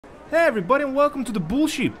Hey everybody and welcome to the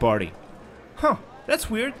bullshit party. Huh, that's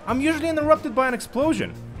weird. I'm usually interrupted by an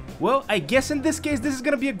explosion. Well, I guess in this case this is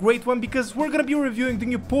gonna be a great one because we're gonna be reviewing the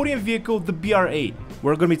new Podium vehicle, the BR8.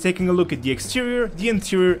 We're gonna be taking a look at the exterior, the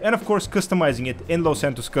interior, and of course customizing it in Los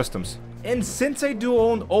Santos Customs. And since I do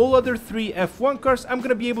own all other 3 F1 cars, I'm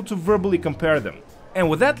gonna be able to verbally compare them. And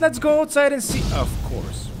with that, let's go outside and see. Of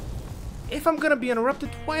course. If I'm gonna be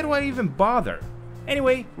interrupted, why do I even bother?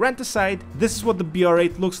 Anyway, rant aside, this is what the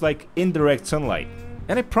BR8 looks like in direct sunlight.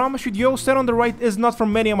 And I promise you, the yellow stat on the right is not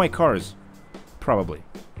from many of my cars. Probably.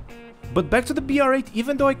 But back to the BR8,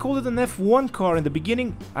 even though I called it an F1 car in the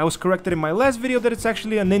beginning, I was corrected in my last video that it's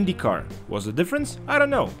actually an Indy car. What's the difference? I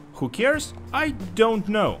don't know. Who cares? I don't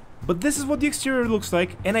know. But this is what the exterior looks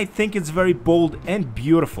like, and I think it's very bold and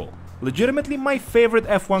beautiful. Legitimately my favorite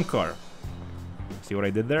F1 car. See what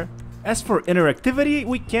I did there? As for interactivity,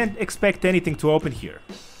 we can't expect anything to open here.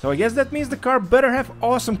 So I guess that means the car better have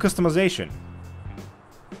awesome customization.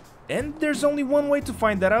 And there's only one way to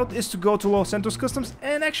find that out, is to go to Los Santos Customs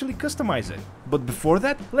and actually customize it. But before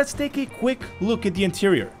that, let's take a quick look at the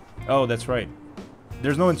interior. Oh, that's right.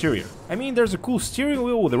 There's no interior. I mean, there's a cool steering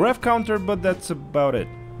wheel with a rev counter, but that's about it.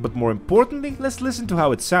 But more importantly, let's listen to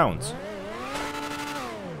how it sounds.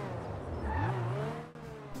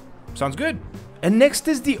 Sounds good. And next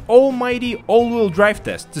is the almighty all-wheel drive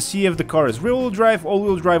test to see if the car is rear-wheel drive,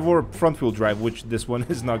 all-wheel drive, or front-wheel drive, which this one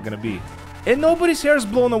is not gonna be. And nobody's hair is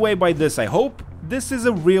blown away by this, I hope. This is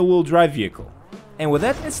a rear-wheel drive vehicle. And with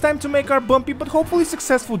that, it's time to make our bumpy but hopefully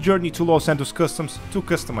successful journey to Los Santos Customs to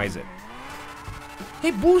customize it. Hey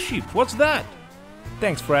bullshit, what's that?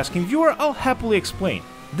 Thanks for asking, viewer, I'll happily explain.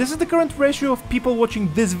 This is the current ratio of people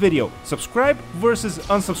watching this video, subscribe versus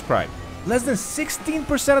unsubscribe. Less than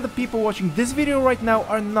 16% of the people watching this video right now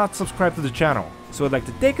are not subscribed to the channel. So I'd like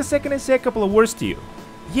to take a second and say a couple of words to you.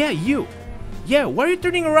 Yeah, you. Yeah, why are you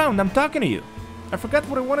turning around? I'm talking to you. I forgot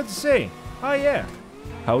what I wanted to say. Oh yeah.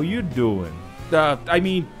 How you doing? I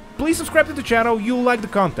mean, please subscribe to the channel, you'll like the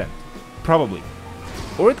content. Probably.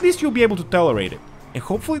 Or at least you'll be able to tolerate it. And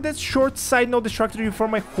hopefully that short side note distracted you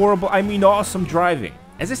from my horrible, I mean awesome driving.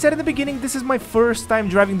 As I said in the beginning, this is my first time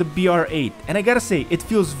driving the BR8, and I gotta say, it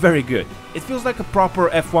feels very good. It feels like a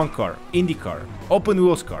proper F1 car, Indy car, open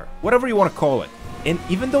wheels car, whatever you want to call it. And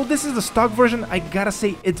even though this is the stock version, I gotta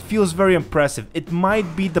say, it feels very impressive. It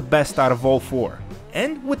might be the best out of all 4.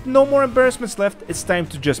 And with no more embarrassments left, it's time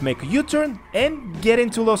to just make a U-turn and get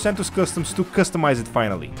into Los Santos Customs to customize it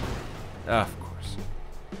finally. Of course.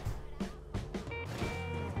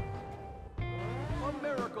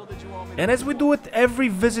 And as we do with every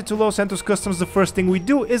visit to Los Santos Customs, the first thing we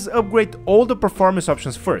do is upgrade all the performance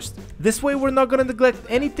options first. This way we're not gonna neglect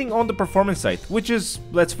anything on the performance side, which is,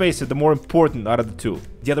 let's face it, the more important out of the 2,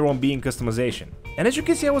 the other one being customization. And as you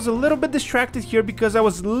can see, I was a little bit distracted here because I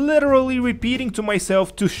was literally repeating to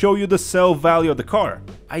myself to show you the sell value of the car.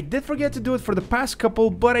 I did forget to do it for the past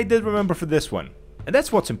couple, but I did remember for this one. And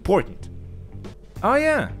that's what's important. Oh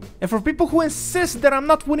yeah, and for people who insist that I'm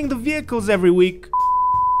not winning the vehicles every week,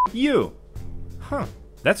 you. Huh,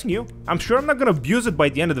 that's new. I'm sure I'm not gonna abuse it by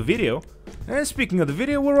the end of the video. And speaking of the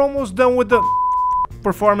video, we're almost done with the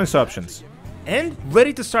performance options. And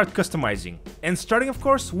ready to start customizing. And starting of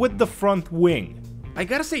course with the front wing. I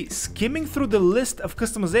gotta say, skimming through the list of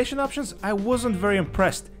customization options, I wasn't very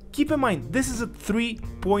impressed. Keep in mind, this is a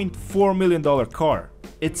 $3.4 million car.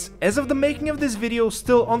 It's, as of the making of this video,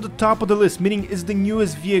 still on the top of the list, meaning it's the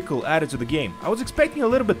newest vehicle added to the game. I was expecting a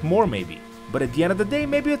little bit more maybe. But at the end of the day,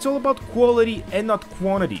 maybe it's all about quality and not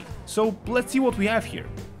quantity. So let's see what we have here.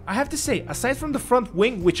 I have to say, aside from the front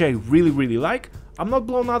wing, which I really like, I'm not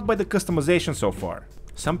blown out by the customization so far.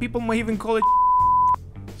 Some people might even call it.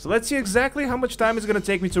 So let's see exactly how much time it's gonna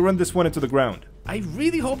take me to run this one into the ground. I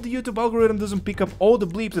really hope the YouTube algorithm doesn't pick up all the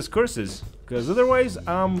bleeps as curses, because otherwise,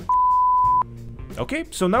 Okay,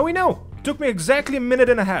 so now we know. Took me exactly a minute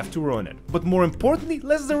and a half to ruin it. But more importantly,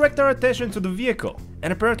 let's direct our attention to the vehicle.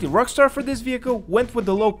 And apparently Rockstar for this vehicle went with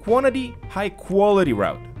the low quantity, high quality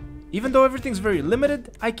route. Even though everything's very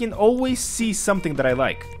limited, I can always see something that I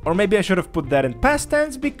like. Or maybe I should have put that in past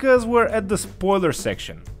tense because we're at the spoiler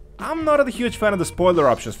section. I'm not a huge fan of the spoiler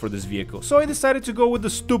options for this vehicle, so I decided to go with the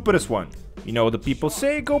stupidest one. You know, the people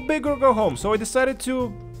say go big or go home, so I decided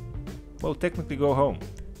to, well, technically go home.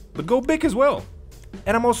 But go big as well.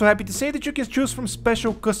 And I'm also happy to say that you can choose from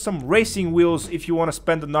special custom racing wheels if you want to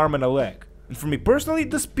spend an arm and a leg. And for me personally,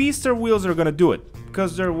 the Speedster wheels are gonna do it,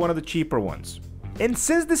 because they're one of the cheaper ones. And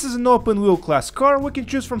since this is an open wheel class car, we can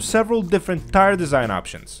choose from several different tire design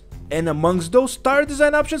options. And amongst those tire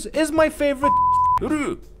design options is my favorite.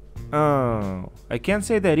 Oh, I can't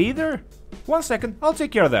say that either? 1 second, I'll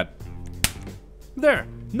take care of that. There,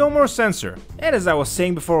 no more sensor. And as I was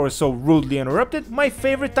saying before I was so rudely interrupted, my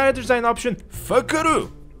favorite tire design option,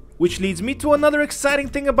 fictional. Which leads me to another exciting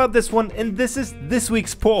thing about this one, and this is this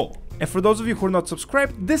week's poll. And for those of you who are not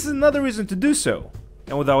subscribed, this is another reason to do so.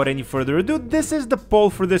 And without any further ado, this is the poll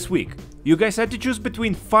for this week. You guys had to choose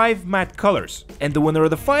between 5 matte colors, and the winner of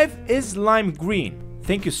the 5 is lime green.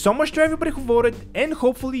 Thank you so much to everybody who voted, and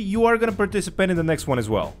hopefully you are gonna participate in the next one as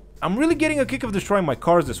well. I'm really getting a kick of destroying my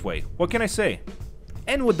cars this way, what can I say?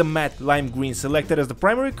 And with the matte lime green selected as the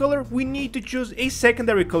primary color, we need to choose a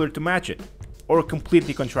secondary color to match it, or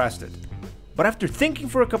completely contrast it. But after thinking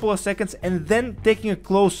for a couple of seconds and then taking a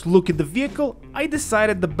close look at the vehicle, I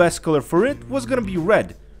decided the best color for it was gonna be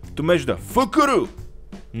red, to match the fukuru.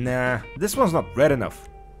 Nah, this one's not red enough.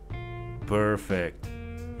 Perfect.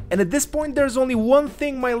 And at this point there's only one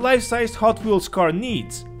thing my life-sized Hot Wheels car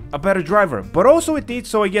needs. A better driver, but also it needs,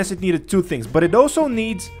 so I guess it needed 2 things, but it also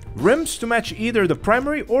needs rims to match either the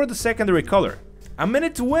primary or the secondary color. I'm in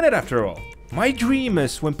it to win it after all. My dream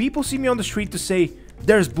is when people see me on the street to say,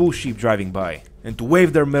 "There's bull sheep driving by," and to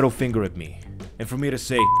wave their middle finger at me, and for me to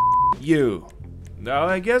say, "You." Now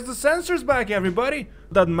I guess the sensor's back, everybody.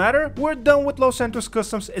 Doesn't matter, we're done with Los Santos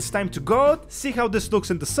Customs, it's time to go out, see how this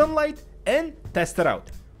looks in the sunlight, and test it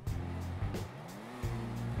out.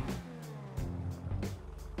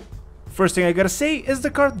 First thing I gotta say is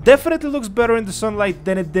the car definitely looks better in the sunlight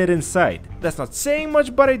than it did inside. That's not saying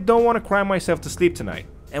much, but I don't want to cry myself to sleep tonight.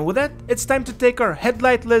 And with that, it's time to take our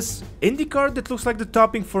headlightless Indy car that looks like the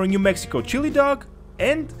topping for a New Mexico chili dog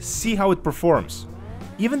and see how it performs.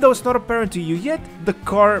 Even though it's not apparent to you yet, the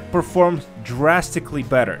car performs drastically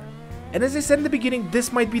better. And as I said in the beginning,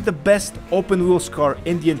 this might be the best open wheels car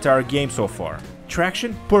in the entire game so far.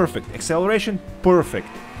 Traction, perfect. Acceleration, perfect.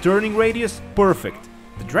 Turning radius, perfect.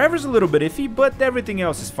 The driver's a little bit iffy, but everything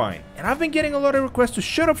else is fine. And I've been getting a lot of requests to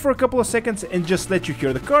shut up for a couple of seconds and just let you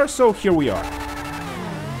hear the car, so here we are.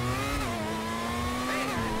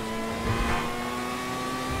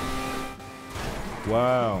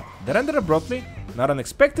 Wow, that ended abruptly. Not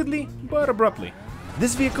unexpectedly, but abruptly.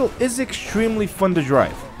 This vehicle is extremely fun to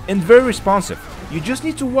drive and very responsive. You just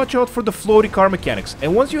need to watch out for the floaty car mechanics,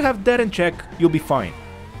 and once you have that in check, you'll be fine.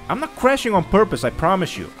 I'm not crashing on purpose, I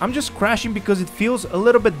promise you. I'm just crashing because it feels a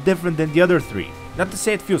little bit different than the other 3. Not to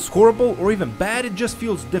say it feels horrible or even bad, it just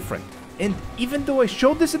feels different. And even though I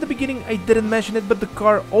showed this at the beginning, I didn't mention it, but the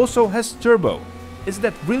car also has turbo. It's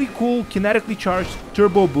that really cool kinetically charged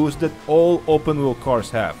turbo boost that all open wheel cars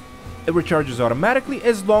have. It recharges automatically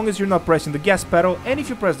as long as you're not pressing the gas pedal, and if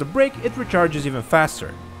you press the brake, it recharges even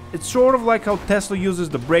faster. It's sort of like how Tesla uses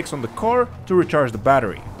the brakes on the car to recharge the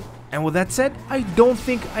battery. And with that said, I don't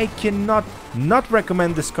think I cannot not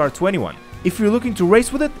recommend this car to anyone. If you're looking to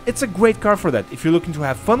race with it, it's a great car for that. If you're looking to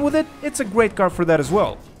have fun with it, it's a great car for that as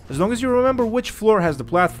well. As long as you remember which floor has the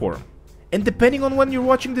platform. And depending on when you're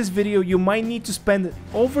watching this video, you might need to spend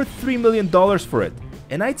over $3 million for it.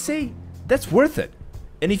 And I'd say that's worth it.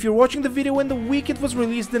 And if you're watching the video when the week it was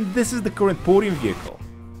released, then this is the current Podium vehicle.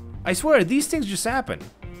 I swear, these things just happen.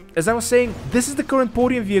 As I was saying, this is the current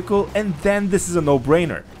Podium vehicle, and then this is a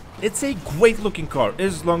no-brainer. It's a great looking car,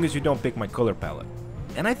 as long as you don't pick my color palette.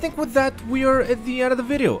 And I think with that, we are at the end of the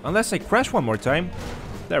video, unless I crash one more time.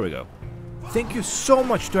 There we go. Thank you so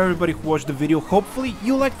much to everybody who watched the video. Hopefully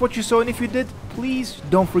you liked what you saw, and if you did, please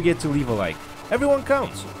don't forget to leave a like. Everyone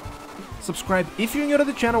counts. Subscribe if you're new to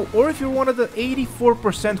the channel, or if you're one of the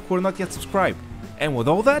 84% who are not yet subscribed. And with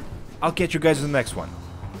all that, I'll catch you guys in the next one.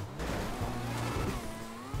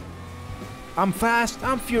 I'm fast,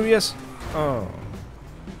 I'm furious. Oh.